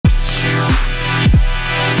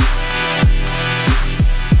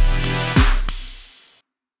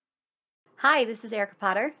Hi, this is Erica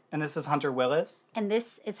Potter. And this is Hunter Willis. And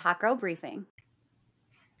this is Hot Girl Briefing.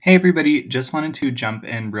 Hey everybody, just wanted to jump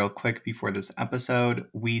in real quick before this episode.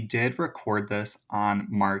 We did record this on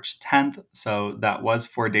March 10th, so that was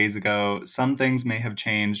 4 days ago. Some things may have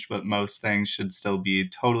changed, but most things should still be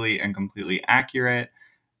totally and completely accurate.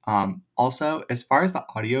 Also, as far as the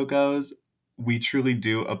audio goes, we truly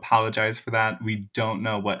do apologize for that. We don't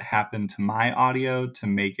know what happened to my audio to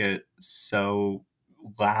make it so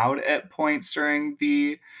loud at points during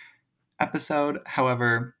the episode.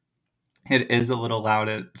 However, it is a little loud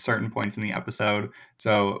at certain points in the episode,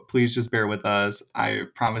 so please just bear with us. I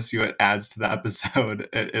promise you it adds to the episode.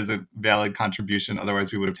 It is a valid contribution,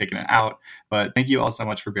 otherwise we would have taken it out. But thank you all so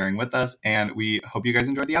much for bearing with us, and we hope you guys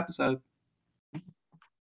enjoyed the episode.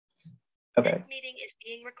 Okay. This meeting is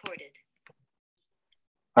being recorded.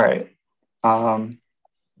 All right.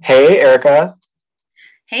 Hey, Erica.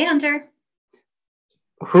 Hey, Hunter.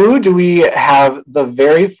 Who do we have the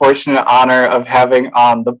very fortunate honor of having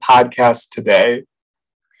on the podcast today?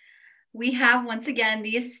 We have, once again,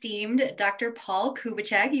 the esteemed Dr. Paul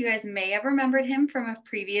Kubicek. You guys may have remembered him from a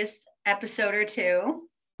previous episode or two.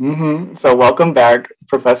 So welcome back,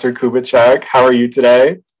 Professor Kubicek. How are you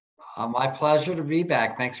today? My pleasure to be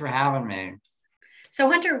back. Thanks for having me. So,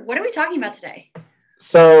 Hunter, what are we talking about today?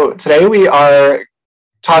 So today we are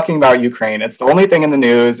talking about Ukraine. It's the only thing in the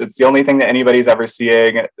news. It's the only thing that anybody's ever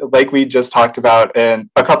seeing. Like we just talked about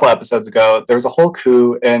in a couple episodes ago, there was a whole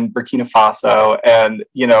coup in Burkina Faso, and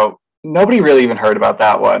nobody really even heard about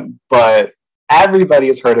that one. But everybody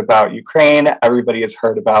has heard about Ukraine. Everybody has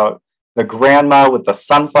heard about the grandma with the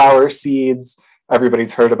sunflower seeds.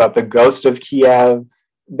 Everybody's heard about the ghost of Kiev.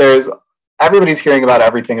 Everybody's hearing about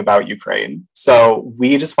everything about Ukraine. So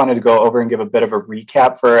we just wanted to go over and give a bit of a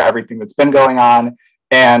recap for everything that's been going on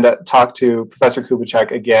and talk to Professor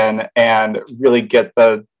Kubicek again and really get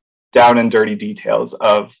the down and dirty details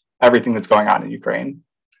of everything that's going on in Ukraine.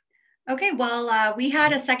 Okay, well, we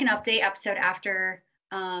had a second update episode after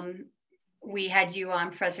we had you on,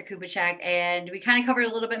 Professor Kubicek, and we kind of covered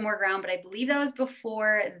a little bit more ground, but I believe that was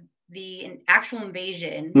before the actual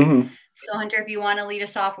invasion. So, Hunter, if you want to lead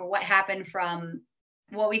us off with what happened from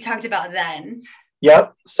what we talked about then.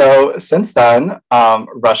 Yep. So since then,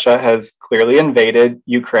 Russia has clearly invaded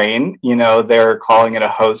Ukraine. They're calling it a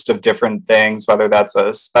host of different things, whether that's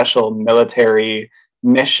a special military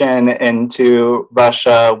mission into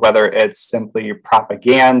Russia, whether it's simply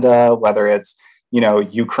propaganda, whether it's,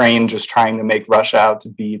 Ukraine just trying to make Russia out to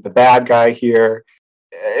be the bad guy here.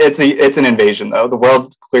 It's an invasion, though. The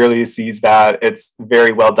world clearly sees that. It's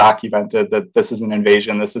very well documented that this is an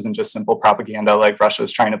invasion. This isn't just simple propaganda like Russia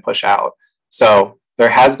is trying to push out. So there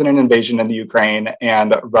has been an invasion into Ukraine,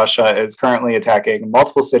 and Russia is currently attacking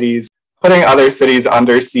multiple cities, putting other cities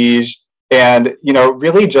under siege, and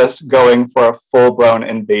really just going for a full-blown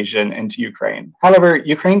invasion into Ukraine. However,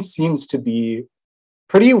 Ukraine seems to be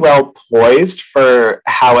pretty well poised for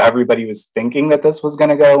how everybody was thinking that this was going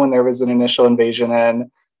to go when there was an initial invasion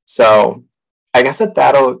in. So I guess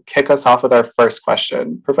that'll kick us off with our first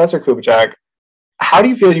question. Professor Kubicek, how do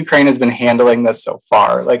you feel Ukraine has been handling this so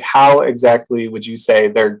far? Like, how exactly would you say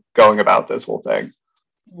they're going about this whole thing?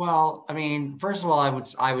 Well, I mean, first of all, I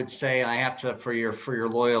would say, and I have to, for your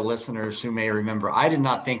loyal listeners who may remember, I did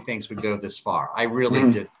not think things would go this far. I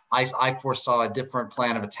really did. I foresaw a different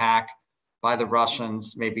plan of attack by the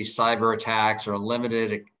Russians, maybe cyber attacks or a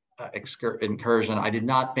limited incursion. I did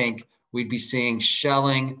not think we'd be seeing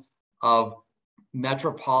shelling of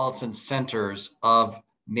metropolitan centers of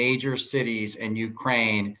major cities in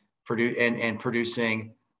Ukraine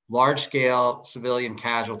producing large-scale civilian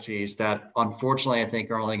casualties that, unfortunately, I think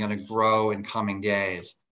are only going to grow in coming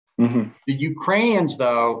days. The Ukrainians,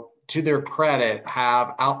 though, to their credit,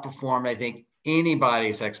 have outperformed, I think,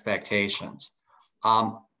 anybody's expectations.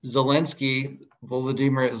 Volodymyr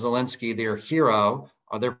Zelensky, their hero,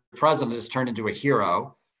 or their president, has turned into a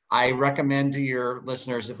hero. I recommend to your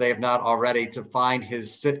listeners, if they have not already, to find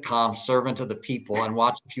his sitcom, Servant of the People, and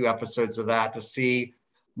watch a few episodes of that to see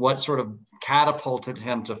what sort of catapulted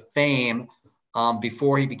him to fame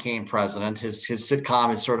before he became president. His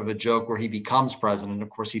sitcom is sort of a joke where he becomes president. Of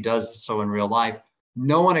course, he does so in real life.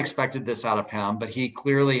 No one expected this out of him, but he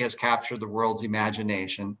clearly has captured the world's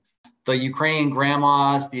imagination. The Ukrainian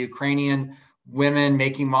grandmas, the Ukrainian women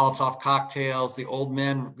making Molotov cocktails, the old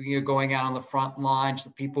men going out on the front lines,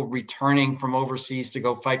 the people returning from overseas to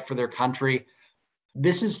go fight for their country.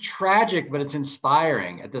 This is tragic, but it's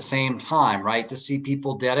inspiring at the same time, right? To see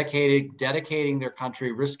people dedicating their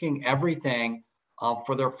country, risking everything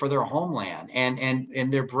for their homeland,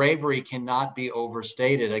 and their bravery cannot be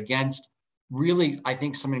overstated against really, I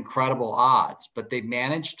think, some incredible odds. But they've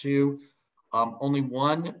managed to Only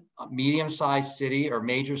one medium-sized city or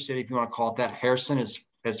major city, if you want to call it that, Kherson,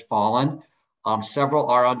 has fallen. Several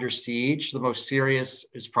are under siege. The most serious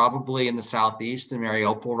is probably in the southeast in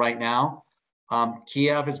Mariupol right now.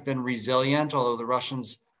 Kiev has been resilient, although the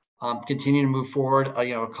Russians continue to move forward,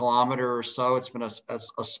 a kilometer or so. It's been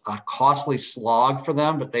a costly slog for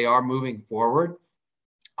them, but they are moving forward,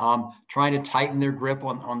 trying to tighten their grip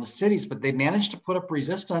on the cities, but they managed to put up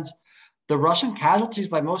resistance. The Russian casualties,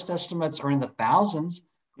 by most estimates, are in the thousands.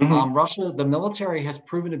 Mm-hmm. Russia, the military has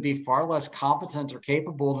proven to be far less competent or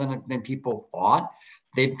capable than people thought.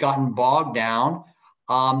 They've gotten bogged down.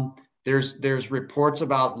 There's reports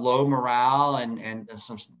about low morale and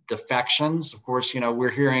some defections. Of course, we're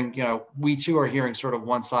hearing, we too are hearing sort of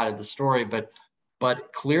one side of the story,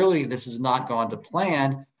 but clearly this has not gone to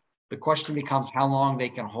plan. The question becomes how long they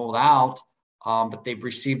can hold out. But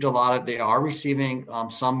they are receiving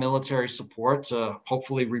some military support to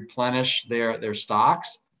hopefully replenish their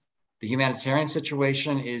stocks. The humanitarian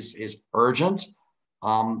situation is urgent.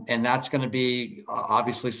 And that's going to be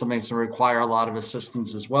obviously something that's going to require a lot of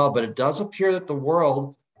assistance as well. But it does appear that the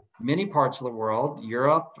world, many parts of the world,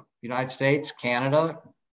 Europe, United States, Canada,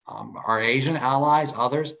 our Asian allies,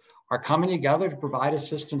 others, are coming together to provide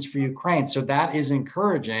assistance for Ukraine. So that is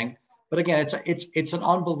encouraging. But again, it's an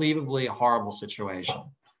unbelievably horrible situation.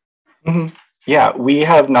 Mm-hmm. Yeah, we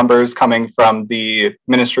have numbers coming from the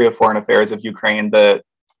Ministry of Foreign Affairs of Ukraine that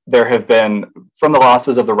there have been, from the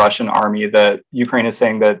losses of the Russian army, that Ukraine is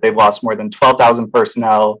saying that they've lost more than 12,000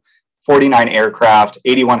 personnel, 49 aircraft,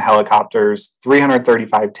 81 helicopters,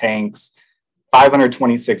 335 tanks,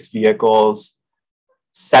 526 vehicles,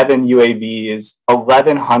 7 UAVs,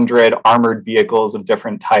 1,100 armored vehicles of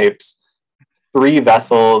different types, 3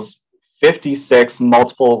 vessels, 56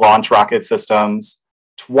 multiple launch rocket systems,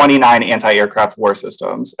 29 anti-aircraft war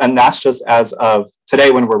systems. And that's just as of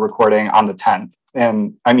today when we're recording on the 10th.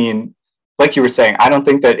 And I mean, like you were saying, I don't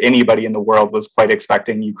think that anybody in the world was quite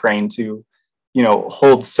expecting Ukraine to,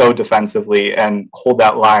 hold so defensively and hold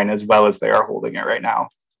that line as well as they are holding it right now.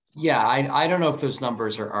 Yeah, I don't know if those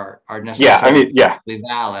numbers are necessarily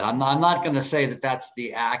valid. I'm not going to say that that's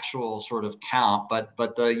the actual sort of count, but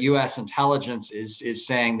the U.S. intelligence is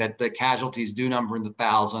saying that the casualties do number in the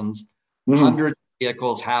thousands. Mm-hmm. Hundreds of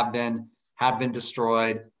vehicles have been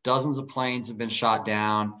destroyed. Dozens of planes have been shot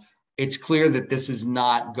down. It's clear that this is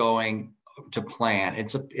not going to plan.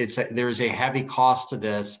 There is a heavy cost to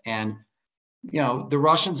this, and the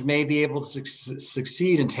Russians may be able to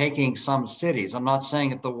succeed in taking some cities. I'm not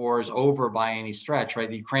saying that the war is over by any stretch, right?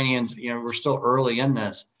 The Ukrainians, we're still early in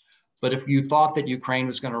this, but if you thought that Ukraine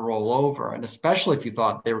was going to roll over, and especially if you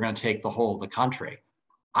thought they were going to take the whole of the country,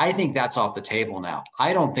 I think that's off the table now.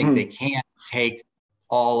 I don't think they can take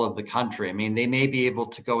all of the country. I mean, they may be able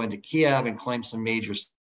to go into Kiev and claim some major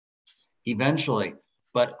eventually,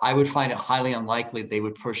 but I would find it highly unlikely they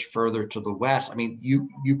would push further to the west. I mean,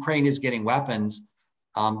 Ukraine is getting weapons.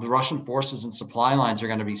 The Russian forces and supply lines are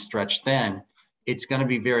going to be stretched thin. It's going to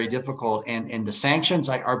be very difficult. And the sanctions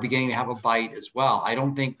are beginning to have a bite as well. I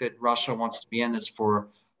don't think that Russia wants to be in this for,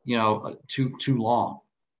 too long.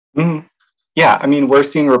 Mm-hmm. Yeah, I mean, we're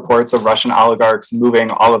seeing reports of Russian oligarchs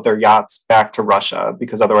moving all of their yachts back to Russia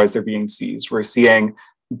because otherwise they're being seized. We're seeing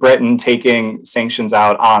Britain taking sanctions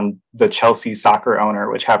out on the Chelsea soccer owner,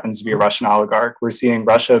 which happens to be a Russian oligarch. We're seeing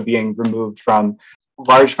Russia being removed from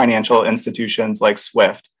large financial institutions like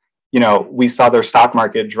SWIFT. We saw their stock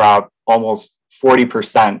market drop almost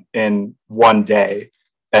 40% in one day.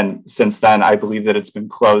 And since then, I believe that it's been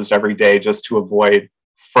closed every day just to avoid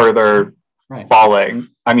further falling.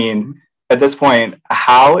 I mean, at this point,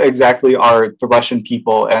 how exactly are the Russian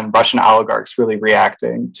people and Russian oligarchs really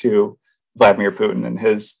reacting to Vladimir Putin and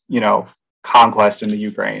his, conquest in the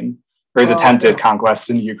Ukraine, or his attempted conquest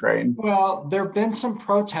in Ukraine? Well, there have been some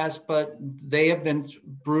protests, but they have been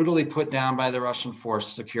brutally put down by the Russian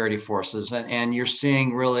security forces. And you're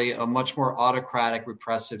seeing really a much more autocratic,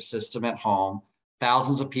 repressive system at home.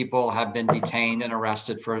 Thousands of people have been detained and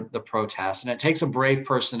arrested for the protests. And it takes a brave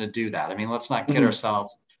person to do that. I mean, let's not kid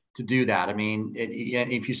ourselves to do that. I mean,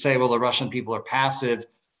 if you say, well, the Russian people are passive,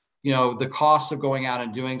 the costs of going out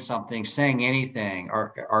and doing something, saying anything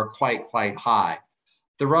are quite high.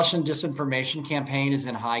 The Russian disinformation campaign is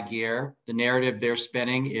in high gear. The narrative they're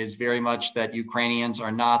spinning is very much that Ukrainians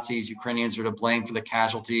are Nazis, Ukrainians are to blame for the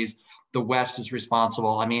casualties, the West is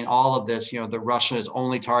responsible. I mean, all of this, the Russia is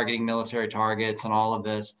only targeting military targets and all of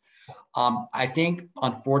this. I think,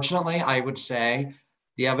 unfortunately, I would say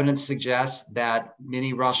the evidence suggests that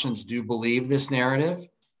many Russians do believe this narrative,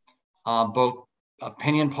 both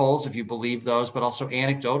opinion polls, if you believe those, but also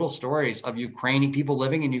anecdotal stories of Ukrainian people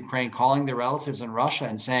living in Ukraine calling their relatives in Russia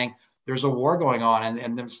and saying, there's a war going on,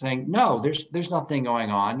 and them saying, no, there's nothing going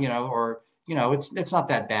on, or, it's not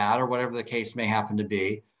that bad, or whatever the case may happen to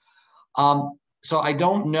be. So I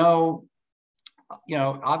don't know,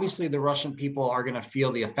 obviously the Russian people are going to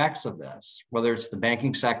feel the effects of this, whether it's the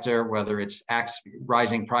banking sector, whether it's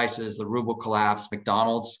rising prices, the ruble collapse,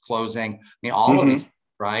 McDonald's closing, all of these,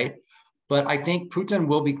 right? But I think Putin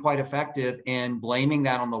will be quite effective in blaming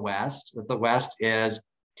that on the West, that the West is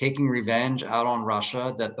taking revenge out on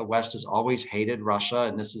Russia, that the West has always hated Russia.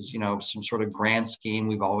 And this is, some sort of grand scheme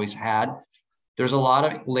we've always had. There's a lot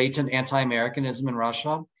of latent anti-Americanism in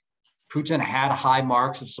Russia. Putin had high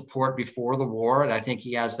marks of support before the war. And I think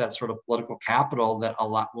he has that sort of political capital that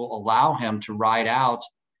will allow him to ride out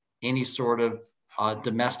any sort of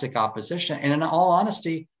domestic opposition. And in all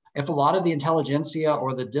honesty, if a lot of the intelligentsia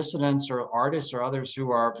or the dissidents or artists or others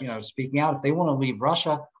who are, speaking out, if they want to leave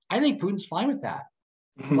Russia, I think Putin's fine with that.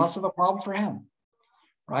 It's less of a problem for him,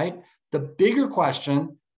 right? The bigger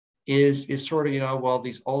question is sort of, well,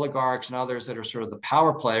 these oligarchs and others that are sort of the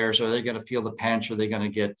power players, are they going to feel the pinch? Are they going to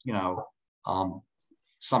get,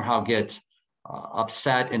 somehow get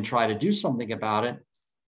upset and try to do something about it?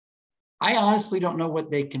 I honestly don't know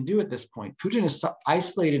what they can do at this point. Putin has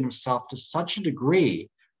isolated himself to such a degree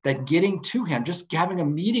that getting to him, just having a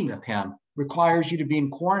meeting with him, requires you to be in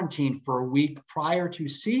quarantine for a week prior to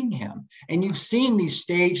seeing him. And you've seen these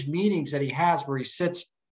staged meetings that he has where he sits,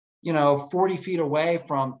 40 feet away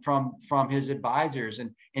from his advisors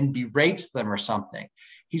and berates them or something.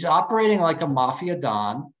 He's operating like a mafia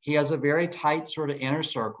don. He has a very tight sort of inner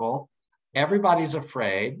circle. Everybody's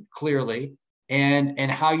afraid, clearly. And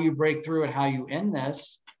how you break through it, how you end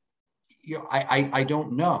this, I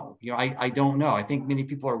don't know. I don't know. I think many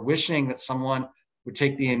people are wishing that someone would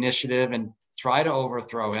take the initiative and try to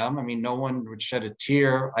overthrow him. No one would shed a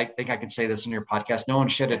tear. I think I can say this in your podcast. No one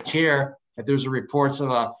shed a tear if there's reports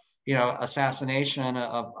of a, assassination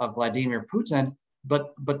of Vladimir Putin.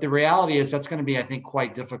 But the reality is that's going to be, I think,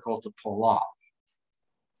 quite difficult to pull off.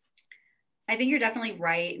 I think you're definitely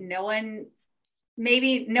right. No one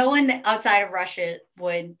outside of Russia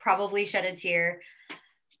would probably shed a tear.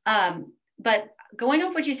 But going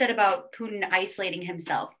off what you said about Putin isolating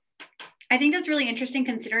himself, I think that's really interesting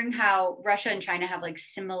considering how Russia and China have like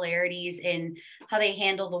similarities in how they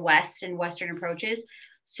handle the West and Western approaches.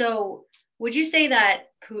 So would you say that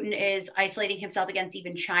Putin is isolating himself against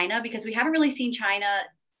even China? Because we haven't really seen China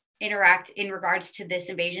interact in regards to this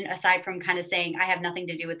invasion, aside from kind of saying, I have nothing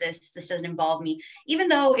to do with this. This doesn't involve me, even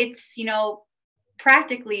though it's,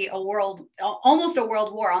 practically almost a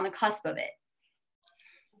world war on the cusp of it.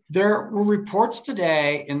 There were reports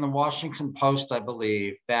today in the Washington Post, I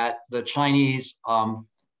believe, that the Chinese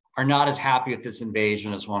are not as happy with this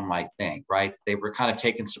invasion as one might think, right? They were kind of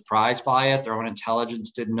taken surprised by it. Their own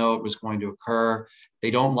intelligence didn't know it was going to occur.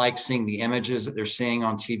 They don't like seeing the images that they're seeing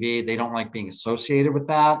on TV. They don't like being associated with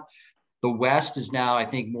that. The West is now, I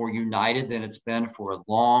think, more united than it's been for a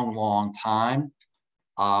long, long time.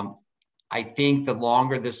 I think the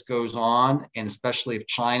longer this goes on, and especially if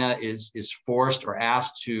China is forced or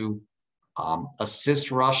asked to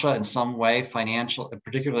assist Russia in some way,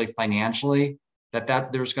 particularly financially,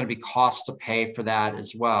 that there's going to be costs to pay for that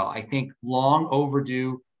as well. I think long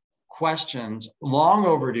overdue questions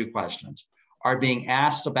are being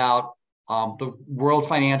asked about the world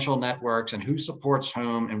financial networks and who supports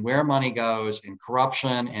whom and where money goes, and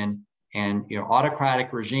corruption and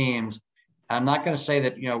autocratic regimes. I'm not going to say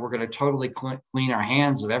that, we're going to totally clean our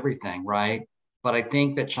hands of everything, right? But I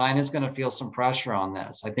think that China's going to feel some pressure on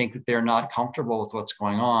this. I think that they're not comfortable with what's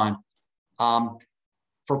going on.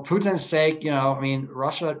 For Putin's sake,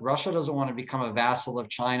 Russia doesn't want to become a vassal of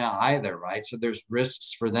China either, right? So there's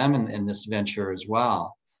risks for them in this venture as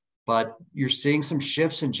well. But you're seeing some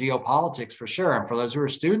shifts in geopolitics for sure. And for those who are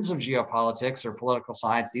students of geopolitics or political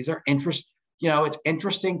science, these are it's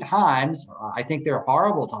interesting times. I think they're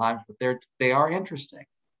horrible times, but they are interesting.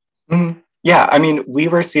 Mm-hmm. Yeah, we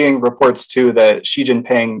were seeing reports too that Xi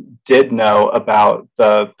Jinping did know about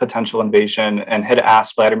the potential invasion and had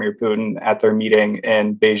asked Vladimir Putin at their meeting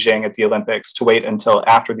in Beijing at the Olympics to wait until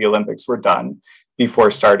after the Olympics were done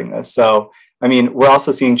before starting this. So, we're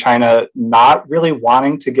also seeing China not really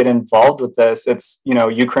wanting to get involved with this. It's,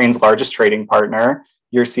 Ukraine's largest trading partner.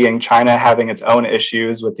 You're seeing China having its own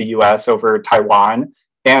issues with the US over Taiwan.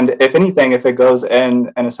 And if anything, if it goes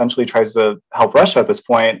in and essentially tries to help Russia at this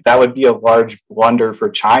point, that would be a large blunder for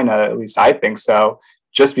China, at least I think so,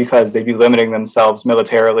 just because they'd be limiting themselves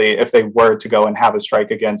militarily if they were to go and have a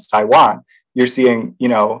strike against Taiwan. You're seeing,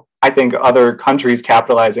 I think other countries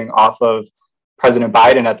capitalizing off of President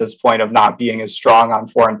Biden at this point of not being as strong on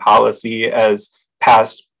foreign policy as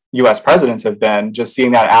past US presidents have been, just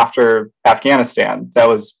seeing that after Afghanistan. That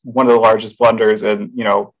was one of the largest blunders in,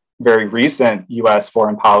 very recent US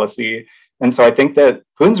foreign policy. And so I think that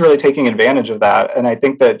Putin's really taking advantage of that. And I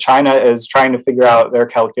think that China is trying to figure out their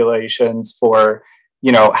calculations for,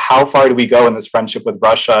 how far do we go in this friendship with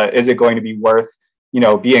Russia? Is it going to be worth,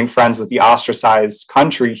 being friends with the ostracized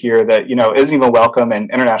country here that, isn't even welcome in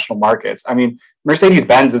international markets? I mean,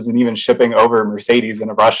 Mercedes-Benz isn't even shipping over Mercedes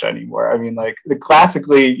into Russia anymore. I mean, like,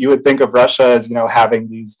 classically, you would think of Russia as, having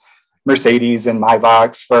these Mercedes and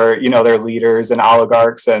Maybachs for, their leaders and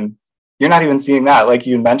oligarchs. And you're not even seeing that. Like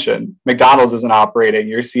you mentioned, McDonald's isn't operating.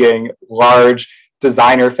 You're seeing large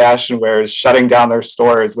designer fashion wares shutting down their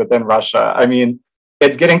stores within Russia. I mean,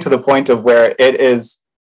 it's getting to the point of where it is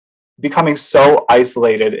becoming so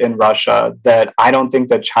isolated in Russia that I don't think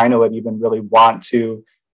that China would even really want to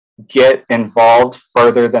get involved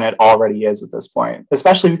further than it already is at this point,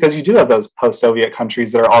 especially because you do have those post-Soviet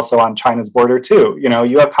countries that are also on China's border too.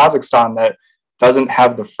 You have Kazakhstan that doesn't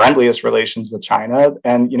have the friendliest relations with China,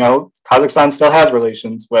 and Kazakhstan still has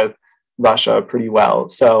relations with Russia pretty well.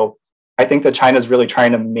 So I think that China's really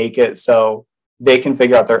trying to make it so they can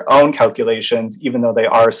figure out their own calculations, even though they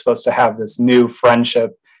are supposed to have this new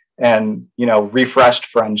friendship and refreshed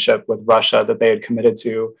friendship with Russia that they had committed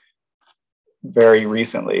to very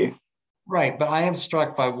recently. Right, but I am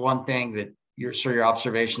struck by one thing that your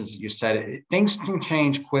observations that you said. Things can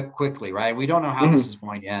change quickly, right? We don't know how this is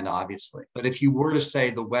going to end, obviously. But if you were to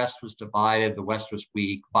say the West was divided, the West was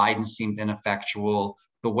weak, Biden seemed ineffectual,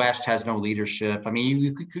 the West has no leadership. I mean,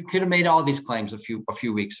 you could have made all these claims a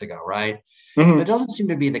few weeks ago, right? That doesn't seem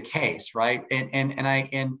to be the case, right? And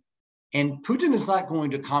Putin is not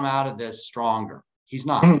going to come out of this stronger. He's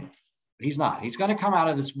not. He's not. He's going to come out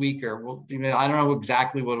of this weaker. Well, I don't know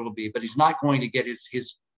exactly what it'll be, but he's not going to get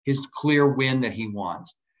his clear win that he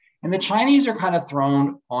wants. And the Chinese are kind of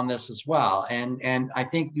thrown on this as well. And I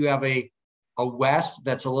think you have a West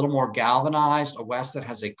that's a little more galvanized, a West that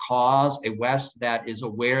has a cause, a West that is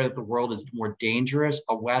aware that the world is more dangerous,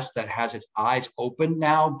 a West that has its eyes open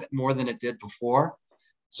now more than it did before.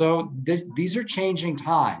 So these are changing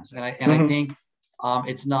times. And I think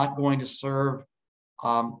it's not going to serve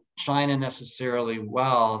China necessarily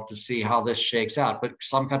well to see how this shakes out. But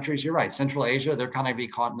some countries, you're right, Central Asia, they're kind of be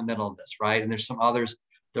caught in the middle of this, right? And there's some others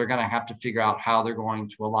they're going to have to figure out how they're going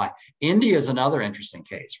to align. India is another interesting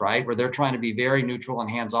case, right? Where they're trying to be very neutral and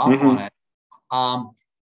hands-off on it.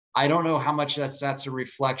 I don't know how much that's a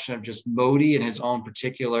reflection of just Modi and his own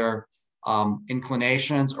particular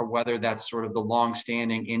inclinations, or whether that's sort of the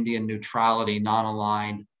long-standing Indian neutrality,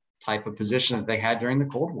 non-aligned type of position that they had during the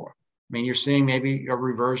Cold War. I mean, you're seeing maybe a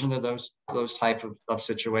reversion of those type of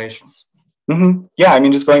situations. Yeah, I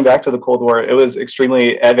mean, just going back to the Cold War, it was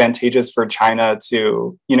extremely advantageous for China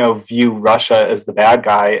to, view Russia as the bad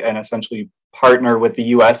guy and essentially partner with the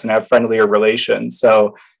US and have friendlier relations.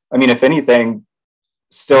 So, I mean, if anything,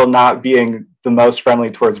 still not being the most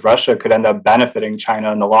friendly towards Russia could end up benefiting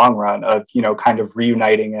China in the long run of, kind of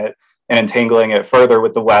reuniting it and entangling it further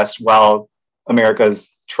with the West while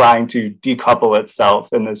America's trying to decouple itself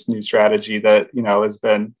in this new strategy that, has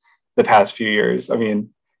been the past few years. I mean,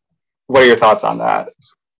 what are your thoughts on that?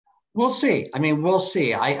 We'll see. I mean, we'll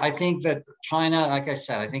see. I think that China, like I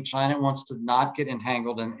said, I think China wants to not get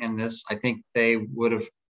entangled in this. I think they would have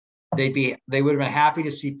been happy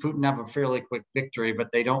to see Putin have a fairly quick victory,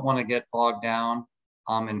 but they don't want to get bogged down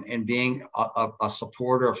in being a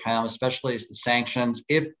supporter of him, especially as the sanctions,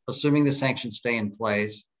 assuming the sanctions stay in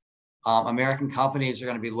place. American companies are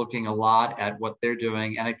going to be looking a lot at what they're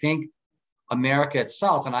doing. And I think America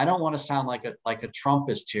itself, and I don't want to sound like a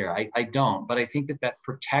Trumpist here, I don't, but I think that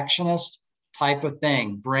protectionist type of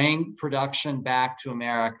thing, bring production back to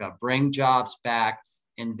America, bring jobs back,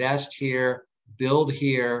 invest here, build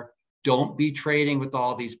here, don't be trading with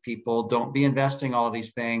all these people, don't be investing all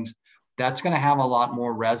these things. That's going to have a lot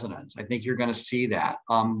more resonance. I think you're going to see that,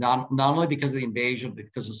 not only because of the invasion, but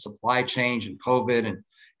because of supply chain and COVID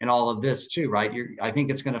and all of this too, right? I think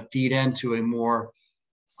it's going to feed into a more,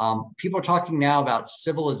 people are talking now about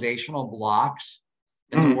civilizational blocks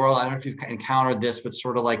in the world. I don't know if you've encountered this, but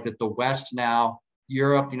sort of like that the West now,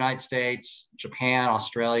 Europe, the United States, Japan,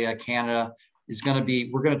 Australia, Canada,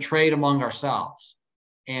 we're going to trade among ourselves.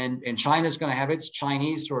 And China's going to have its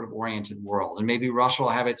Chinese sort of oriented world. And maybe Russia will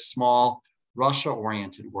have its small Russia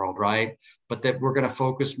oriented world, right? But that we're going to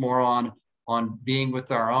focus more on being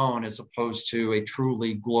with our own as opposed to a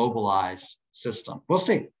truly globalized system. We'll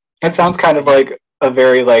see. It sounds kind of like a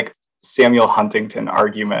very like Samuel Huntington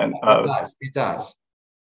argument. It does.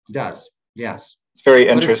 Yes. It's very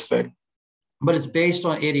interesting. but it's based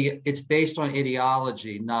on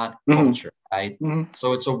ideology, not culture, right?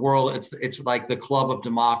 So it's a world. It's like the club of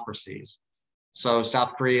democracies. So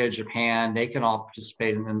South Korea, Japan, they can all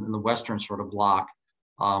participate in the Western sort of bloc,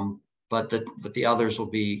 but the others will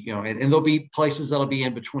be, and there'll be places that'll be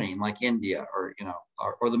in between, like India, or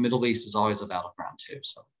the Middle East is always a battleground too.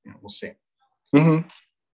 So we'll see. Mm-hmm.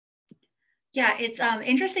 Yeah, it's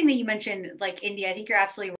interesting that you mentioned like India. I think you're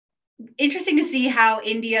absolutely interesting to see how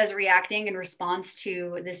India is reacting in response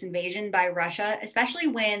to this invasion by Russia, especially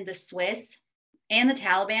when the Swiss and the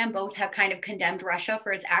Taliban both have kind of condemned Russia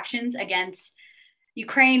for its actions against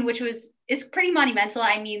Ukraine, which is pretty monumental.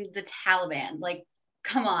 I mean, the Taliban, like,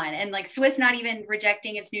 come on. And like Swiss not even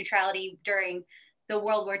rejecting its neutrality during the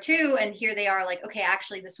World War II. And here they are like, okay,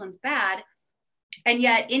 actually this one's bad. And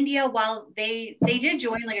yet India, while they did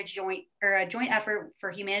join like a joint effort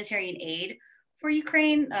for humanitarian aid for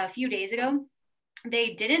Ukraine a few days ago,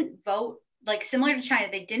 they didn't vote, like similar to China,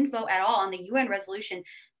 they didn't vote at all on the UN resolution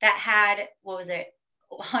that had,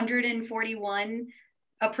 141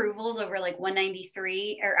 approvals over like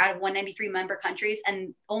 193 or out of 193 member countries,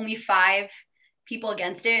 and only 5 people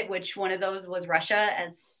against it, which one of those was Russia,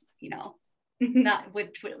 as not,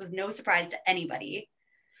 which was no surprise to anybody.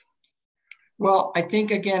 Well, I think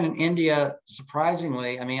again in India,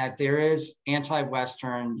 surprisingly, I mean, there is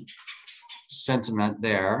anti-Western sentiment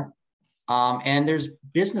there. And there's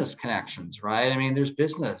business connections, right? I mean, there's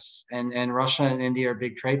business, and Russia and India are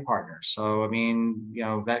big trade partners. So, I mean,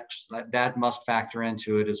 that must factor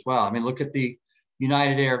into it as well. I mean, look at the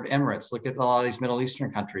United Arab Emirates. Look at a lot of these Middle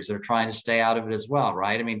Eastern countries that are trying to stay out of it as well,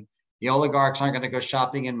 right? I mean, the oligarchs aren't going to go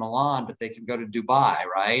shopping in Milan, but they can go to Dubai,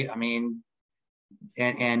 right? I mean,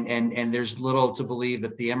 and there's little to believe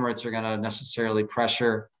that the Emirates are going to necessarily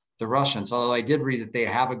pressure the Russians, although I did read that they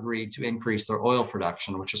have agreed to increase their oil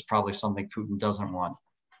production, which is probably something Putin doesn't want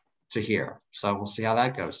to hear. So we'll see how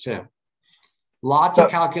that goes too. Lots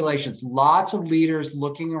of calculations, lots of leaders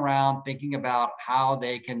looking around, thinking about how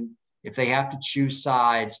they can, if they have to choose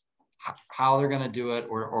sides, how they're going to do it,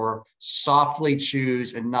 or softly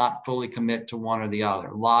choose and not fully commit to one or the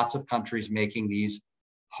other. Lots of countries making these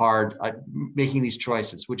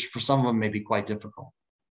choices, which for some of them may be quite difficult.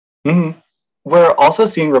 Mm-hmm. We're also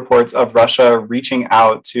seeing reports of Russia reaching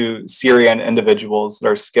out to Syrian individuals that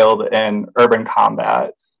are skilled in urban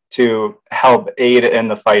combat to help aid in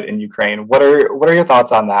the fight in Ukraine. What are your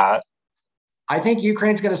thoughts on that? I think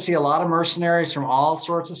Ukraine's going to see a lot of mercenaries from all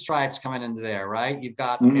sorts of stripes coming into there, right? You've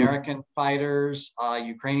got American fighters,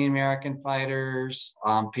 Ukrainian American fighters,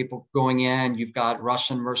 people going in. You've got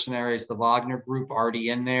Russian mercenaries, the Wagner group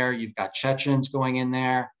already in there. You've got Chechens going in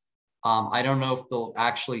there. I don't know if they'll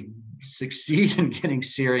actually succeed in getting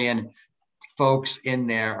Syrian folks in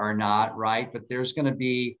there or not, right? But there's going to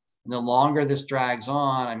be, the longer this drags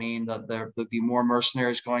on, I mean, there'll be more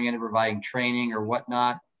mercenaries going in and providing training or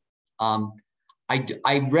whatnot.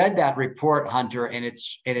 I read that report, Hunter, and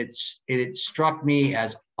it struck me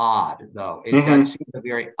as odd, though. That seemed a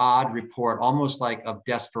very odd report, almost like of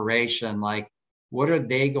desperation. Like, what are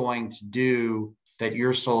they going to do that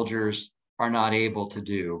your soldiers are not able to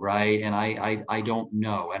do, right? And I don't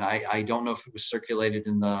know. And I don't know if it was circulated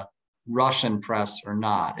in the Russian press or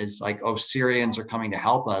not. It's like, oh, Syrians are coming to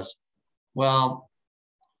help us. Well,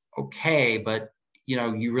 okay, but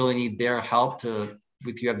you really need their help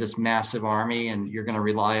you have this massive army, and you're going to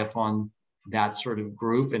rely upon that sort of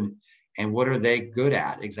group, and what are they good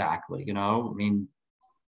at exactly? I mean,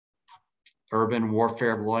 urban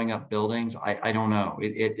warfare, blowing up buildings. I don't know.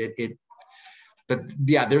 But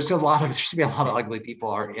yeah, there should be a lot of ugly people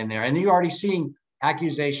are in there, and you're already seeing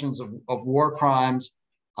accusations of war crimes,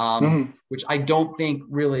 which I don't think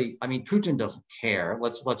really. I mean, Putin doesn't care.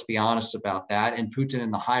 Let's be honest about that. And Putin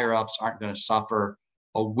and the higher ups aren't going to suffer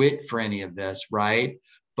a whit for any of this, right?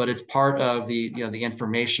 But it's part of the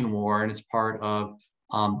information war, and it's part of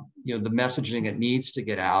the messaging that needs to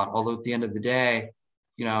get out. Although at the end of the day,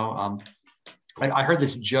 I heard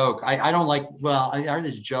this joke. I don't like. Well, I heard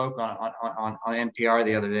this joke on NPR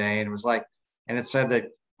the other day, and it was like, and it said that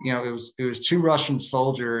it was 2 Russian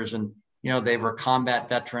soldiers, and they were combat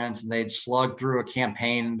veterans, and they'd slugged through a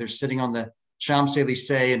campaign, and they're sitting on the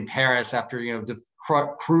Champs-Élysées in Paris after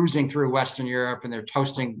cruising through Western Europe, and they're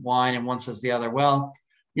toasting wine, and one says to the other, well,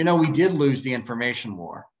 we did lose the information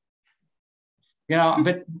war.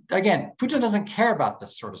 But again, Putin doesn't care about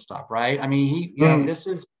this sort of stuff, right? I mean, this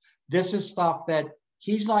is stuff that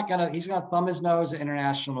he's going to thumb his nose at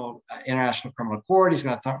international criminal court. He's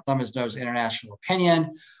going to thumb his nose at international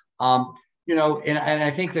opinion. And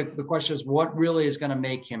I think that the question is, what really is going to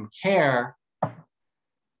make him care?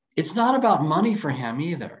 It's not about money for him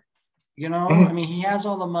either. I mean, he has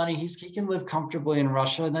all the money. He can live comfortably in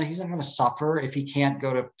Russia. No, he's not going to suffer if he can't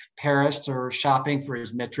go to Paris or shopping for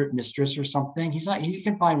his mistress or something. He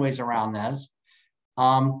can find ways around this.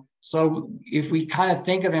 So if we kind of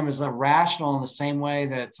think of him as a rational in the same way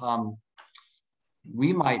that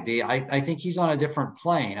we might be, I think he's on a different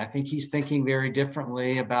plane. I think he's thinking very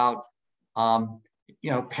differently about,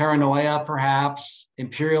 paranoia, perhaps,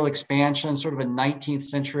 imperial expansion, sort of a 19th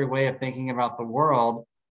century way of thinking about the world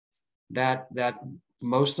that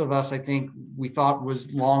most of us, I think, we thought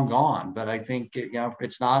was long gone. But I think,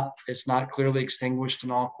 it's not clearly extinguished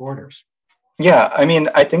in all quarters. Yeah, I mean,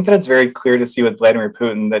 I think that it's very clear to see with Vladimir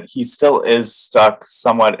Putin that he still is stuck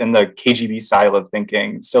somewhat in the KGB style of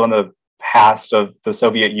thinking, still in the past of the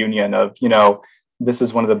Soviet Union of, this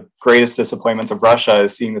is one of the greatest disappointments of Russia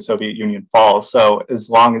is seeing the Soviet Union fall. So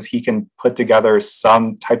as long as he can put together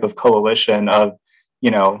some type of coalition of,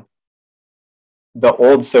 the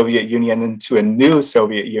old Soviet Union into a new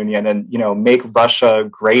Soviet Union and, make Russia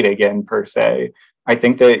great again, per se, I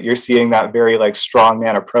think that you're seeing that very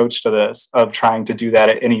strongman approach to this of trying to do that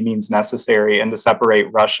at any means necessary and to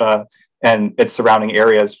separate Russia and its surrounding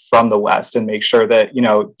areas from the West and make sure that,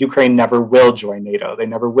 Ukraine never will join NATO. They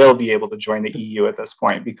never will be able to join the EU at this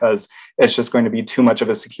point because it's just going to be too much of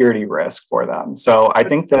a security risk for them. So I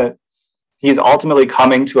think that he's ultimately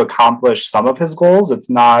coming to accomplish some of his goals. It's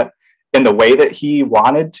not in the way that he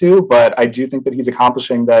wanted to, but I do think that he's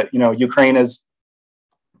accomplishing that, Ukraine is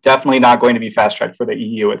definitely not going to be fast-tracked for the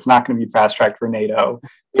EU. It's not going to be fast-tracked for NATO.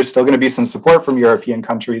 There's still going to be some support from European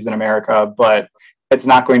countries in America, but it's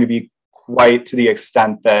not going to be quite to the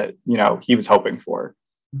extent that, he was hoping for.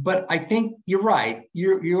 But I think you're right.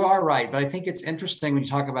 You are right. But I think it's interesting when you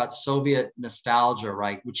talk about Soviet nostalgia,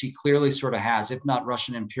 right, which he clearly sort of has, if not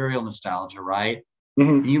Russian imperial nostalgia, right?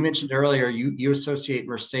 Mm-hmm. You mentioned earlier, you associate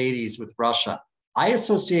Mercedes with Russia. I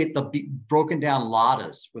associate the broken down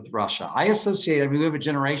Ladas with Russia. I mean, we have a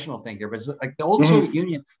generational thing here, but it's like the old Soviet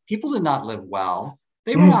Union, people did not live well.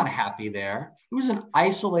 They were not happy there. It was an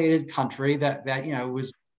isolated country that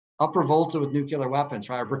was upper Volta with nuclear weapons,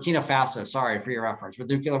 right? Or Burkina Faso, sorry for your reference, with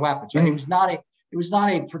nuclear weapons, right? It was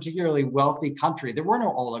not a particularly wealthy country. There were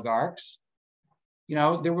no oligarchs.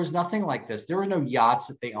 There was nothing like this. There were no yachts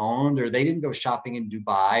that they owned, or they didn't go shopping in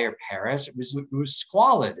Dubai or Paris. It was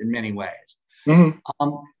squalid in many ways.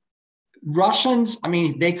 Russians, I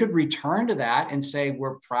mean, they could return to that and say,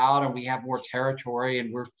 we're proud and we have more territory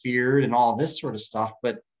and we're feared and all this sort of stuff.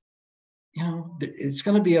 But, it's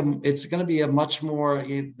going to be a much more,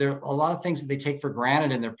 there are a lot of things that they take for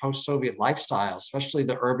granted in their post-Soviet lifestyle, especially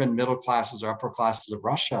the urban middle classes or upper classes of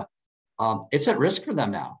Russia. It's at risk for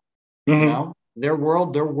them now. Their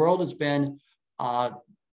world has been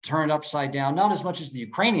turned upside down, not as much as the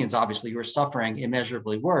Ukrainians, obviously, who are suffering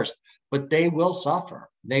immeasurably worse, but they will suffer.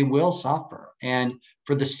 They will suffer. And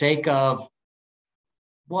for the sake of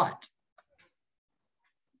what?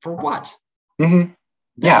 For what?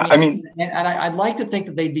 Yeah, I mean, and I'd like to think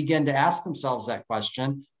that they begin to ask themselves that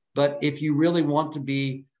question. But if you really want to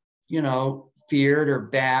be, feared or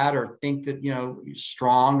bad or think that,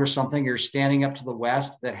 strong or something, you're standing up to the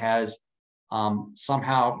West that has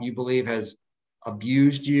somehow you believe has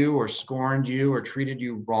abused you or scorned you or treated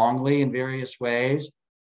you wrongly in various ways.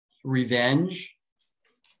 Revenge.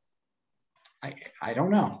 I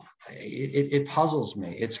don't know. It puzzles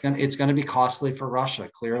me. It's going to be costly for Russia,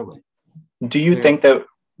 clearly. Do you think that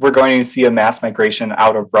we're going to see a mass migration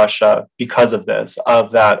out of Russia because of this,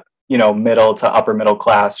 of that, middle to upper middle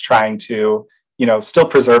class trying to, still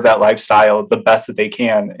preserve that lifestyle the best that they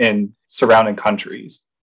can in surrounding countries?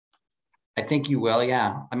 I think you will,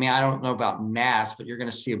 yeah. I mean, I don't know about mass, but you're going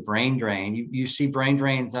to see a brain drain. You see brain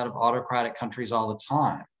drains out of autocratic countries all the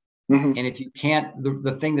time. And if you can't,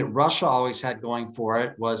 the thing that Russia always had going for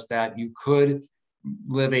it was that you could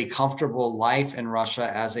live a comfortable life in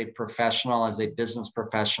Russia as a professional, as a business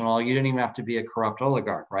professional. You didn't even have to be a corrupt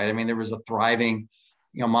oligarch, right? I mean, there was a thriving,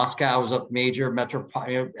 Moscow was a major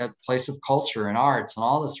metropolitan place of culture and arts and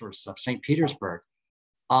all this sort of stuff. St. Petersburg.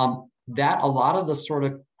 That a lot of the sort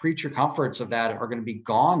of creature comforts of that are going to be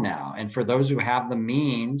gone now. And for those who have the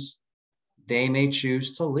means, they may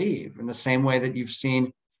choose to leave in the same way that you've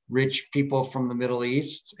seen rich people from the Middle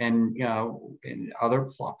East and, in other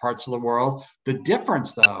parts of the world. The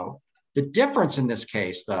difference in this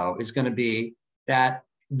case, though, is going to be that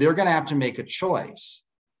they're going to have to make a choice.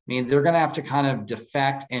 I mean, they're going to have to kind of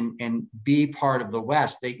defect and be part of the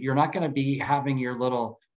West. You're not going to be having your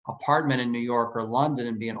little apartment in New York or London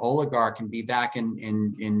and be an oligarch and be back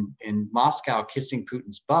in Moscow kissing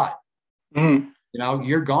Putin's butt.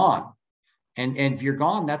 You're gone. And if you're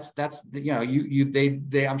gone, that's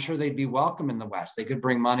they I'm sure they'd be welcome in the West. They could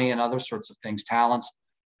bring money and other sorts of things, talents,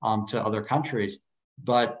 to other countries.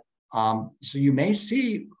 But so you may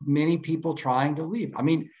see many people trying to leave. I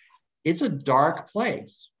mean, it's a dark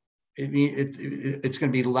place. I mean, it's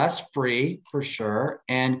going to be less free for sure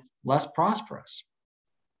and less prosperous.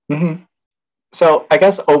 Mm-hmm. So I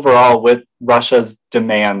guess overall, with Russia's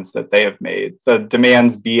demands that they have made, the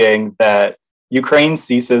demands being that Ukraine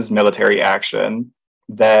ceases military action,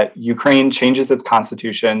 that Ukraine changes its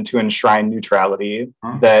constitution to enshrine neutrality,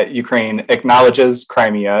 that Ukraine acknowledges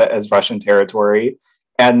Crimea as Russian territory,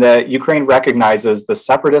 and that Ukraine recognizes the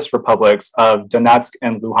separatist republics of Donetsk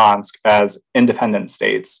and Luhansk as independent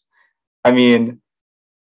states. I mean,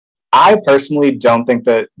 I personally don't think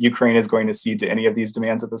that Ukraine is going to cede to any of these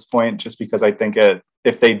demands at this point, just because I think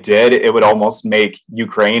if they did, it would almost make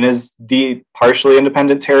Ukraine as the partially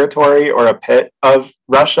independent territory or a pit of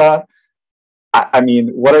Russia. I mean,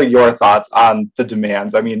 what are your thoughts on the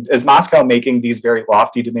demands? I mean, is Moscow making these very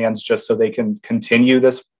lofty demands just so they can continue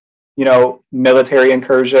this, military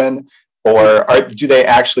incursion? Or do they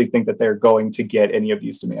actually think that they're going to get any of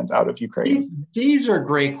these demands out of Ukraine? These are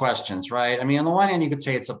great questions, right? I mean, on the one hand, you could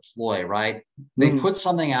say it's a ploy, right? They put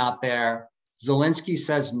something out there. Zelensky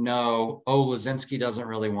says no. Oh, Lazinski doesn't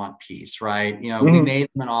really want peace, right? We made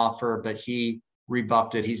him an offer, but he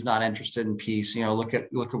rebuffed it. He's not interested in peace. Look at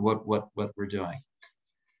what we're doing.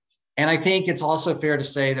 And I think it's also fair to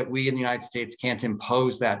say that we in the United States can't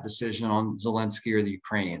impose that decision on Zelensky or the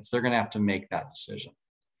Ukrainians. They're going to have to make that decision.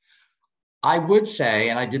 I would say,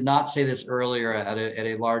 and I did not say this earlier at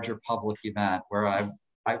a larger public event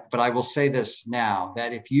but I will say this now,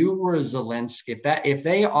 that if you were Zelensky, if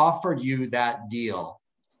they offered you that deal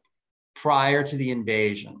prior to the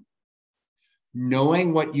invasion,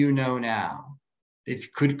 knowing what you know now, if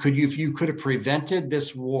you could have prevented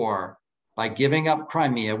this war by giving up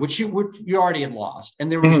Crimea, which you already had lost,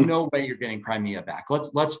 and there was no way you're getting Crimea back.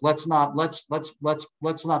 Let's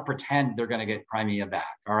not pretend they're going to get Crimea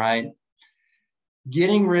back. All right.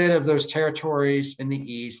 Getting rid of those territories in the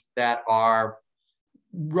east that are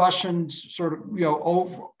Russian, sort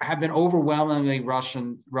of, have been overwhelmingly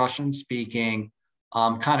Russian speaking,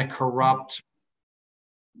 kind of corrupt,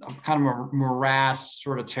 kind of a morass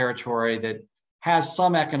sort of territory that has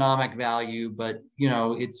some economic value, but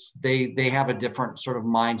they have a different sort of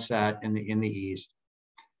mindset in the east.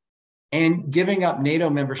 And giving up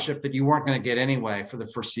NATO membership that you weren't going to get anyway for the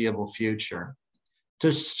foreseeable future.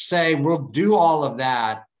 To say we'll do all of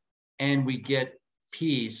that and we get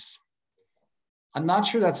peace, I'm not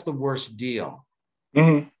sure that's the worst deal.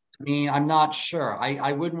 I mean, I'm not sure.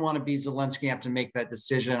 I wouldn't want to be Zelensky, have to make that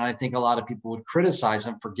decision. I think a lot of people would criticize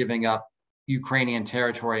him for giving up Ukrainian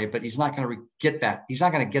territory, but he's not going to get that. He's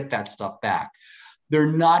not going to get that stuff back.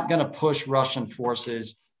 They're not going to push Russian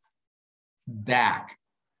forces back.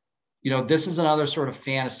 This is another sort of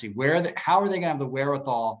fantasy. How are they going to have the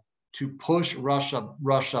wherewithal to push Russia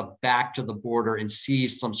back to the border and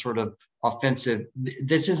seize some sort of offensive?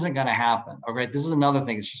 This isn't going to happen. All right. This is another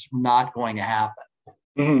thing. It's just not going to happen.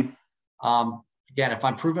 Again, if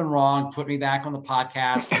I'm proven wrong, put me back on the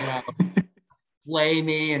podcast, play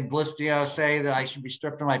me and say that I should be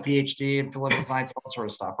stripped of my PhD in political science, all sort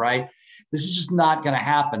of stuff. Right. This is just not going to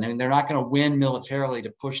happen. I mean, they're not going to win militarily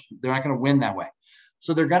to push. They're not going to win that way.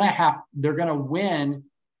 So they're going to win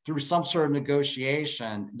through some sort of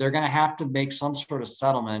negotiation. They're going to have to make some sort of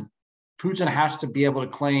settlement. Putin has to be able to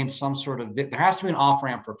claim some sort of, there has to be an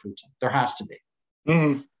off-ramp for Putin. There has to be.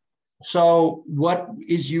 So what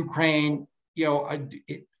is Ukraine,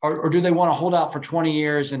 or do they want to hold out for 20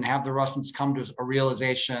 years and have the Russians come to a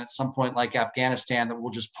realization at some point like Afghanistan that we'll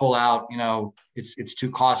just pull out, it's too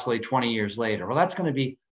costly 20 years later? Well, that's going to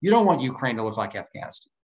be, you don't want Ukraine to look like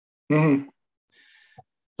Afghanistan.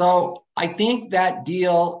 So I think that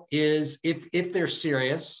deal is, if they're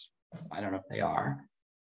serious, I don't know if they are,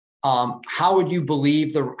 how would you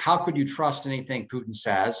believe how could you trust anything Putin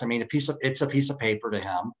says? I mean, it's a piece of paper to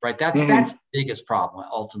him, right? That's the biggest problem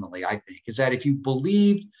ultimately, I think, is that if you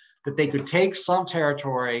believed that they could take some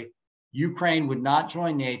territory, Ukraine would not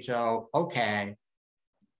join NATO, okay,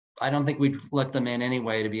 I don't think we'd let them in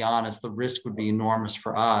anyway, to be honest. The risk would be enormous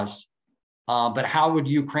for us. But how would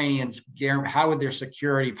how would their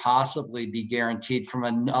security possibly be guaranteed from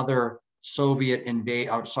another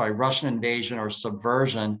Russian invasion or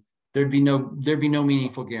subversion? There'd be no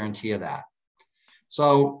meaningful guarantee of that.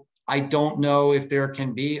 So I don't know if there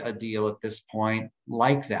can be a deal at this point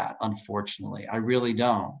like that. Unfortunately, I really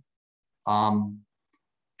don't.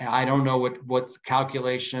 I don't know what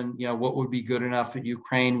calculation, what would be good enough that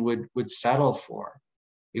Ukraine would settle for.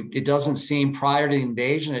 It doesn't seem, prior to the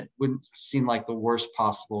invasion, it wouldn't seem like the worst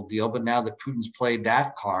possible deal. But now that Putin's played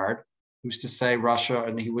that card, who's to say Russia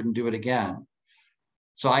and he wouldn't do it again?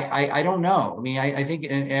 So I don't know. I mean, I think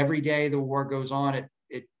every day the war goes on,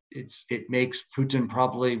 it makes Putin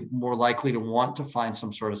probably more likely to want to find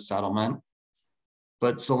some sort of settlement.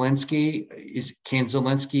 But can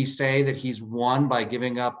Zelensky say that he's won by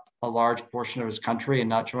giving up a large portion of his country and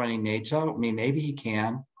not joining NATO? I mean, maybe he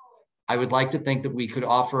can. I would like to think that we could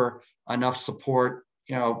offer enough support,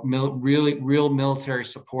 real military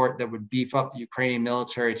support that would beef up the Ukrainian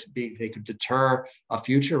military they could deter a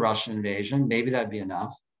future Russian invasion. Maybe that'd be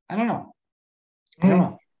enough. I don't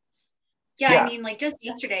know. Yeah, I mean, like just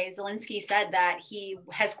yesterday, Zelensky said that he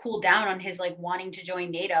has cooled down on his wanting to join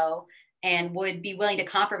NATO and would be willing to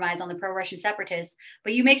compromise on the pro-Russian separatists.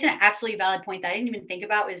 But you make an absolutely valid point that I didn't even think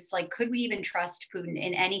about is could we even trust Putin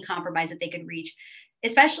in any compromise that they could reach,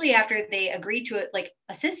 especially after they agreed to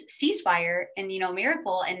a ceasefire in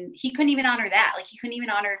Mariupol, and he couldn't even honor that. He couldn't even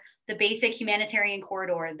honor the basic humanitarian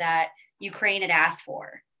corridor that Ukraine had asked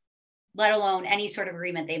for, let alone any sort of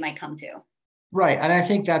agreement they might come to. Right. And I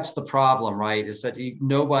think that's the problem, right? Is that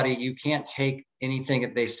you can't take anything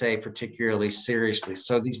that they say particularly seriously.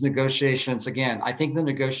 So these negotiations, again, I think the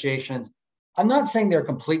negotiations, I'm not saying they're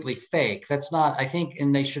completely fake. That's not, I think,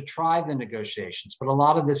 and they should try the negotiations, but a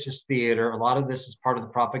lot of this is theater. A lot of this is part of the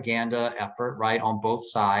propaganda effort, right, on both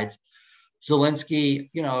sides. Zelensky,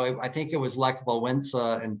 I think it was Lech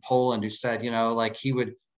Wałęsa in Poland who said,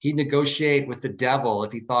 he'd negotiate with the devil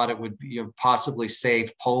if he thought it would possibly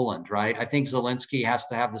save Poland, right? I think Zelensky has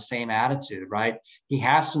to have the same attitude, right? He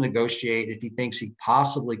has to negotiate if he thinks he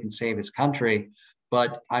possibly can save his country.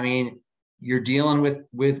 But I mean, you're dealing with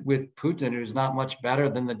Putin, who's not much better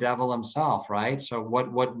than the devil himself, right? So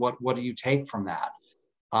what do you take from that?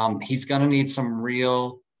 He's going to need some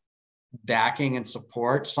real backing and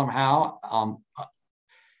support somehow.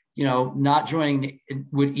 Not joining,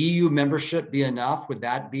 would EU membership be enough? Would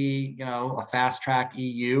that be, a fast track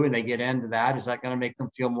EU and they get into that? Is that going to make them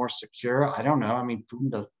feel more secure? I don't know. I mean,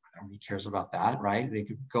 Putin he cares about that, right? They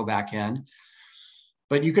could go back in.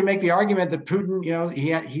 But you can make the argument that Putin,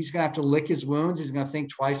 he's going to have to lick his wounds. He's going to think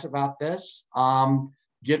twice about this,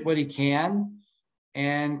 get what he can,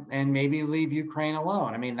 and maybe leave Ukraine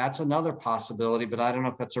alone. I mean, that's another possibility, but I don't know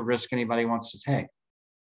if that's a risk anybody wants to take.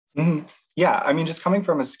 Mm-hmm. Yeah, I mean, just coming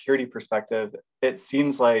from a security perspective, it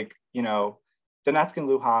seems like, Donetsk and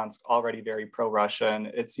Luhansk already very pro-Russian.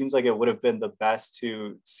 It seems like it would have been the best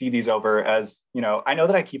to see these over as, I know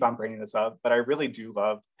that I keep on bringing this up, but I really do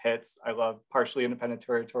love PITs. I love partially independent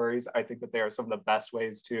territories. I think that they are some of the best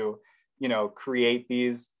ways to, create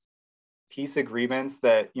these peace agreements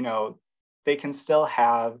that, they can still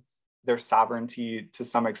have their sovereignty to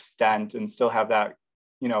some extent and still have that,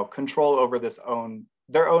 control over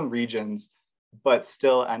their own regions, but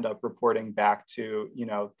still end up reporting back to,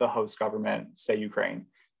 the host government, say Ukraine.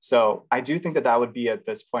 So I do think that would be at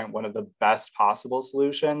this point one of the best possible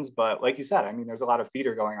solutions. But like you said, I mean, there's a lot of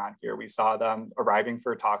theater going on here. We saw them arriving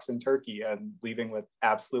for talks in Turkey and leaving with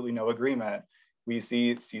absolutely no agreement. We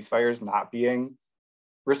see ceasefires not being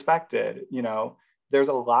respected. There's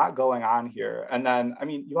a lot going on here. And then, I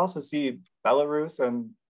mean, you also see Belarus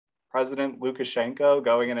and President Lukashenko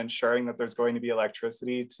going and ensuring that there's going to be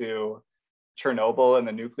electricity to Chernobyl and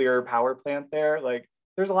the nuclear power plant there.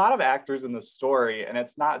 There's a lot of actors in the story, and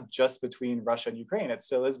it's not just between Russia and Ukraine. It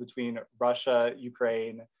still is between Russia,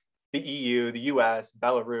 Ukraine, the EU, the US,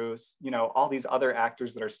 Belarus, all these other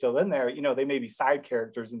actors that are still in there. They may be side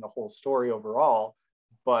characters in the whole story overall,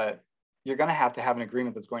 but you're going to have an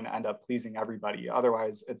agreement that's going to end up pleasing everybody.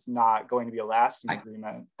 Otherwise, it's not going to be a lasting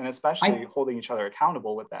agreement, and especially holding each other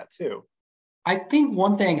accountable with that too. I think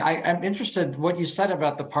one thing I'm interested, what you said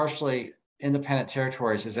about the partially independent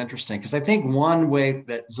territories is interesting, because I think one way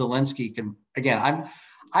that Zelensky can, again,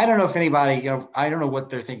 I don't know if anybody, I don't know what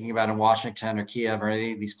they're thinking about in Washington or Kiev or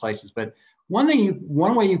any of these places, but one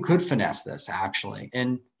way you could finesse this actually,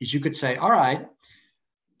 and is you could say, all right,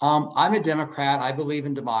 I'm a Democrat. I believe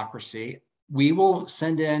in democracy. We will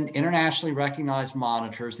send in internationally recognized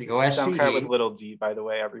monitors, the OSCE. Democrat with little d, by the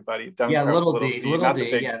way, everybody. Democrat little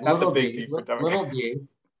d.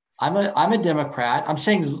 I'm a Democrat. I'm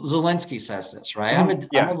saying Zelensky says this, right? I'm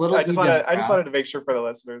a little I just wanted to make sure for the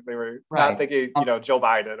listeners they were not thinking, Joe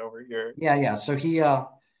Biden over here. Yeah. So he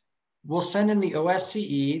will send in the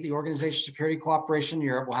OSCE, the Organization of Security Cooperation in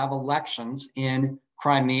Europe. We'll have elections in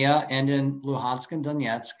Crimea and in Luhansk and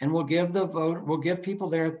Donetsk, and we'll give people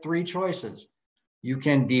there three choices. You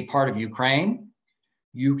can be part of Ukraine,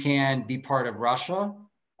 you can be part of Russia,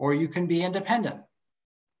 or you can be independent.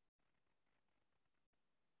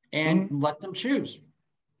 And let them choose.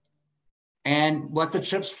 and let the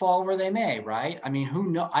chips fall where they may, right? I mean,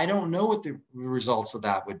 who know? I don't know what the results of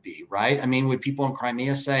that would be, right? I mean, would people in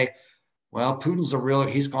Crimea say, well,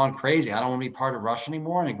 he's gone crazy. I don't want to be part of Russia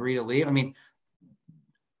anymore and agree to leave? I mean,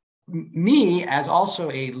 me as also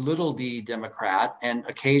a little d Democrat and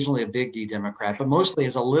occasionally a big D Democrat, but mostly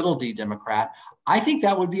as a little d Democrat, I think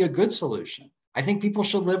that would be a good solution. I think people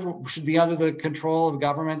should be under the control of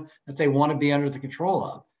government that they want to be under the control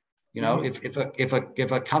of. You know,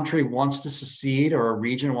 if a country wants to secede or a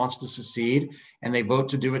region wants to secede and they vote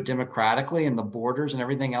to do it democratically and the borders and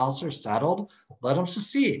everything else are settled, let them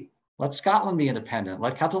secede. Let Scotland be independent.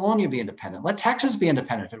 Let Catalonia be independent. Let Texas be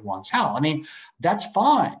independent if it wants. Hell, I mean, that's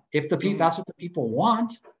fine if that's what the people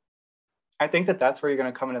want. I think that's where you're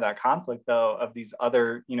going to come into that conflict, though, of these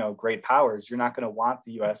other, great powers. You're not going to want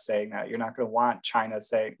the U.S. saying that. You're not going to want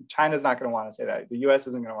China's not going to want to say that. The U.S.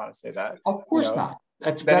 isn't going to want to say that. Of course not.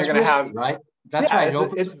 That's risky, right? That's right. It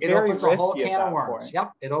opens a whole can of worms. Point.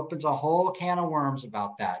 Yep. It opens a whole can of worms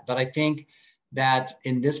about that. But I think that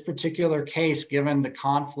in this particular case, given the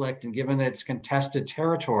conflict and given that it's contested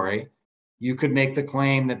territory, you could make the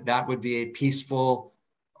claim that that would be a peaceful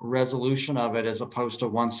resolution of it, as opposed to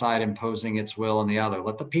one side imposing its will on the other.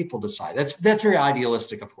 Let the people decide. That's very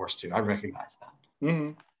idealistic, of course, too. I recognize that.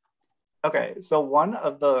 Mm-hmm. Okay, so one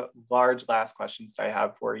of the large last questions that I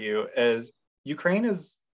have for you is, Ukraine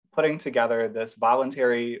is putting together this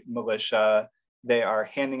voluntary militia. They are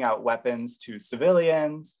handing out weapons to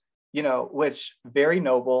civilians, which very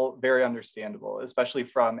noble, very understandable, especially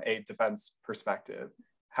from a defense perspective.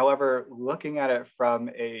 However, looking at it from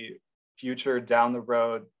a future down the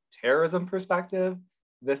road terrorism perspective,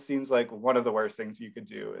 this seems like one of the worst things you could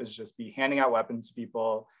do is just be handing out weapons to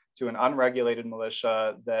people, to an unregulated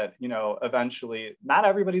militia that, eventually not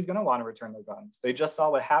everybody's going to want to return their guns. They just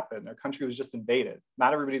saw what happened. Their country was just invaded.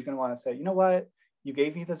 Not everybody's going to want to say, you know what, you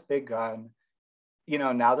gave me this big gun.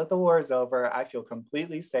 Now that the war is over, I feel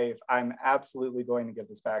completely safe. I'm absolutely going to give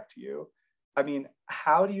this back to you. I mean,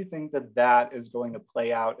 how do you think that is going to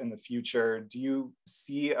play out in the future? Do you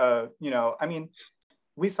see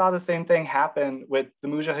we saw the same thing happen with the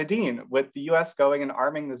Mujahideen, with the US going and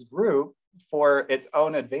arming this group for its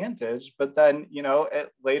own advantage, but then,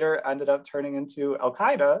 it later ended up turning into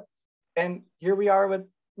Al-Qaeda. And here we are with,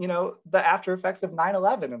 the after effects of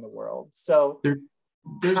 9/11 in the world. So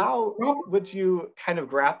how would you kind of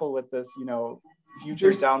grapple with this,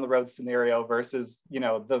 future down the road scenario versus,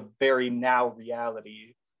 the very now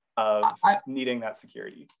reality of needing that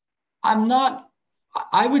security?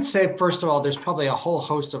 I would say, first of all, there's probably a whole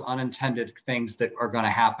host of unintended things that are going to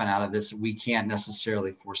happen out of this that we can't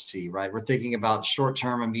necessarily foresee, right? We're thinking about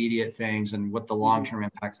short-term, immediate things, and what the long-term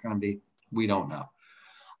impact is going to be. We don't know.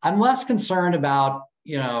 I'm less concerned about,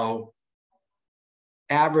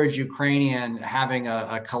 average Ukrainian having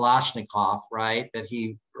a Kalashnikov, right? That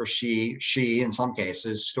he or she in some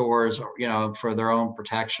cases stores, for their own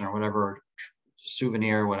protection or whatever,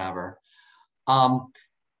 souvenir or whatever.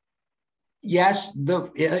 Yes,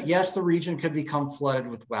 the region could become flooded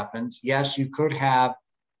with weapons. Yes, you could have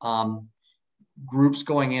groups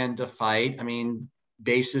going in to fight. I mean,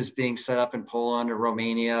 bases being set up in Poland or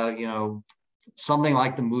Romania, something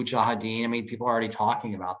like the Mujahideen. I mean, people are already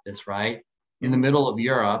talking about this, right? In the middle of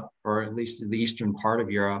Europe, or at least the eastern part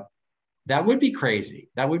of Europe. That would be crazy.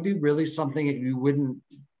 That would be really something that you wouldn't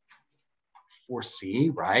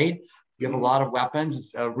foresee, right? You have a lot of weapons.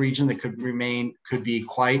 It's a region that could be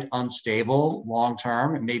quite unstable long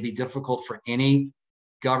term. It may be difficult for any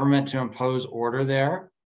government to impose order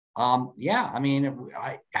there. How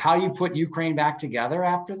you put Ukraine back together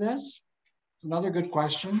after this is another good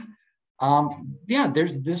question.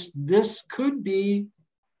 There's this could be,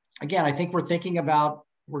 again, I think we're thinking about,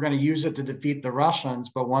 we're going to use it to defeat the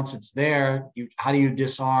Russians, but once it's there, how do you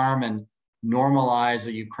disarm and normalize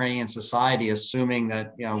a Ukrainian society, assuming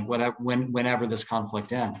that, whenever this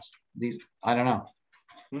conflict ends? I don't know.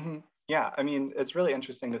 Mm-hmm. Yeah, I mean, it's really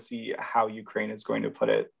interesting to see how Ukraine is going to put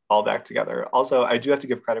it all back together. Also, I do have to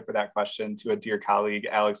give credit for that question to a dear colleague,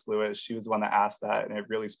 Alex Lewis. She was the one that asked that, and it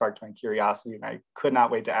really sparked my curiosity, and I could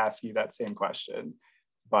not wait to ask you that same question.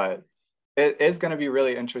 But it is going to be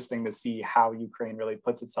really interesting to see how Ukraine really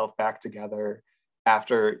puts itself back together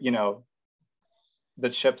after, the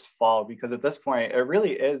chips fall, because at this point, it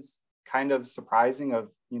really is kind of surprising of,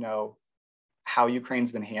 how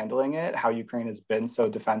Ukraine's been handling it, how Ukraine has been so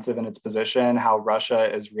defensive in its position, how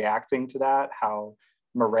Russia is reacting to that, how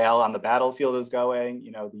morale on the battlefield is going.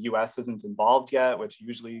 The US isn't involved yet, which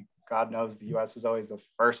usually, God knows, the US is always the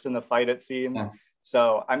first in the fight, it seems. Yeah.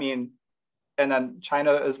 So, I mean, and then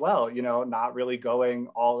China as well, not really going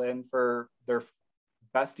all in for their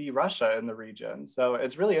bestie Russia in the region. So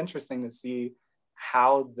it's really interesting to see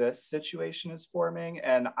how this situation is forming.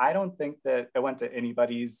 And I don't think that it went to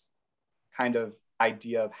anybody's kind of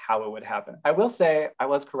idea of how it would happen. I will say I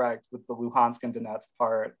was correct with the Luhansk and Donetsk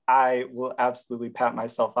part. I will absolutely pat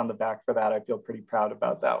myself on the back for that. I feel pretty proud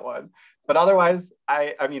about that one. But otherwise,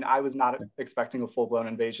 I mean, I was not expecting a full-blown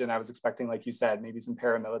invasion. I was expecting, like you said, maybe some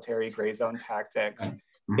paramilitary gray zone tactics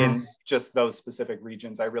in just those specific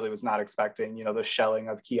regions. I really was not expecting, you know, the shelling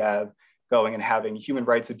of Kiev, going and having human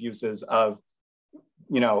rights abuses of,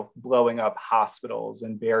 you know, blowing up hospitals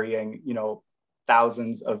and burying, you know,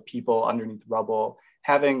 thousands of people underneath rubble,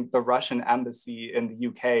 having the Russian embassy in the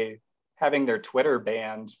UK having their Twitter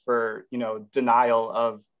banned for, you know, denial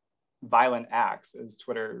of violent acts, as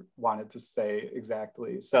Twitter wanted to say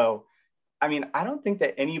exactly. So, I mean, I don't think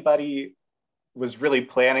that anybody was really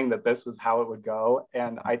planning that this was how it would go.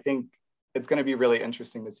 And I think it's going to be really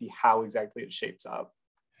interesting to see how exactly it shapes up.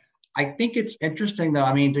 I think it's interesting, though.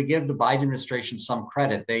 I mean, to give the Biden administration some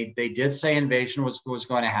credit, they did say invasion was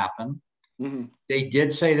going to happen. They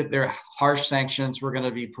did say that their harsh sanctions were going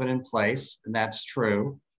to be put in place, and that's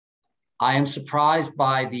true. I am surprised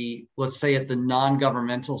by the, let's say, at the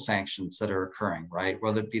non-governmental sanctions that are occurring, right?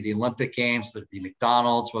 Whether it be the Olympic Games, whether it be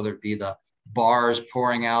McDonald's, whether it be the bars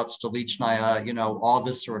pouring out Stolichnaya, you know, all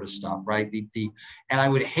this sort of stuff, right? And I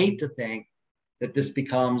would hate to think that this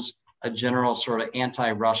becomes a general sort of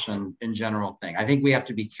anti-Russian in general thing. I think we have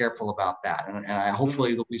to be careful about that. And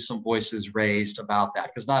hopefully there'll be some voices raised about that,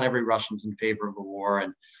 because not every Russian's in favor of the war.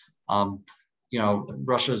 And, you know,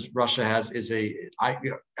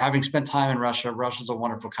 having spent time in Russia, Russia's a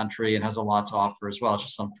wonderful country and has a lot to offer as well. It's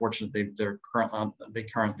just unfortunate the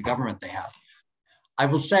current government they have. I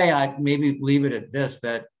will say, I maybe leave it at this,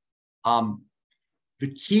 that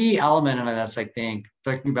the key element in this, I think,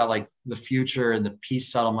 thinking about like the future and the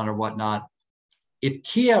peace settlement or whatnot, if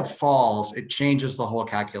Kiev falls, it changes the whole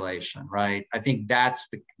calculation, right? I think that's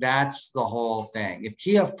the whole thing. If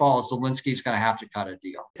Kiev falls, Zelensky's going to have to cut a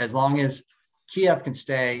deal. As long as Kiev can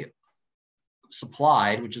stay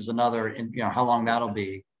supplied, which is another, you know, how long that'll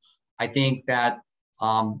be, I think that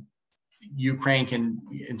Ukraine can,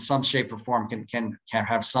 in some shape or form, can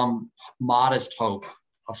have some modest hope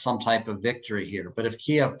of some type of victory here. But if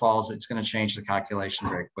Kiev falls, it's going to change the calculation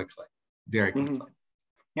very quickly, very quickly.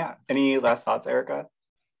 Yeah. Any last thoughts, Erica?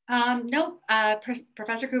 No,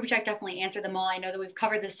 Professor Kubicek definitely answered them all. I know that we've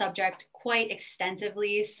covered this subject quite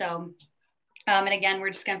extensively. So, and again,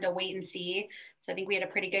 we're just going to have to wait and see. So I think we had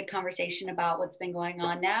a pretty good conversation about what's been going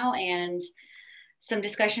on now and some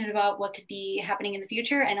discussions about what could be happening in the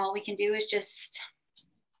future. And all we can do is just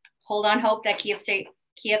hold on hope that Kiev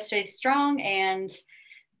stays strong and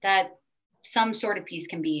that some sort of peace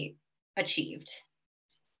can be achieved.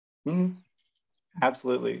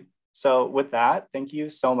 Absolutely. So with that, thank you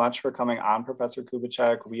so much for coming on, Professor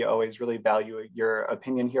Kubicek. We always really value your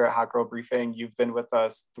opinion here at Hot Girl Briefing. You've been with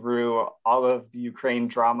us through all of the Ukraine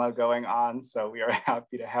drama going on, so we are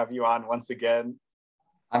happy to have you on once again.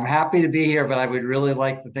 I'm happy to be here, but I would really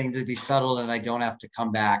like the thing to be settled and I don't have to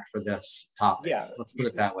come back for this topic. Yeah. Let's put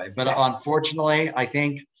it that way. But unfortunately,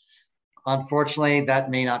 that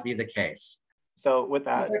may not be the case. So with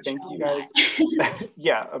that, thank you guys.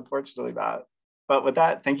 Yeah, unfortunately not. But with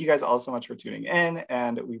that, thank you guys all so much for tuning in.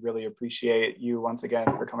 And we really appreciate you once again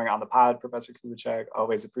for coming on the pod, Professor Kubicek.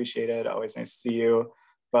 Always appreciate it. Always nice to see you.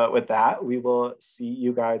 But with that, we will see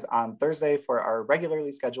you guys on Thursday for our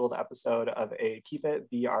regularly scheduled episode of a Keep It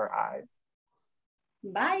BRI.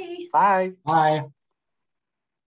 Bye. Bye. Bye.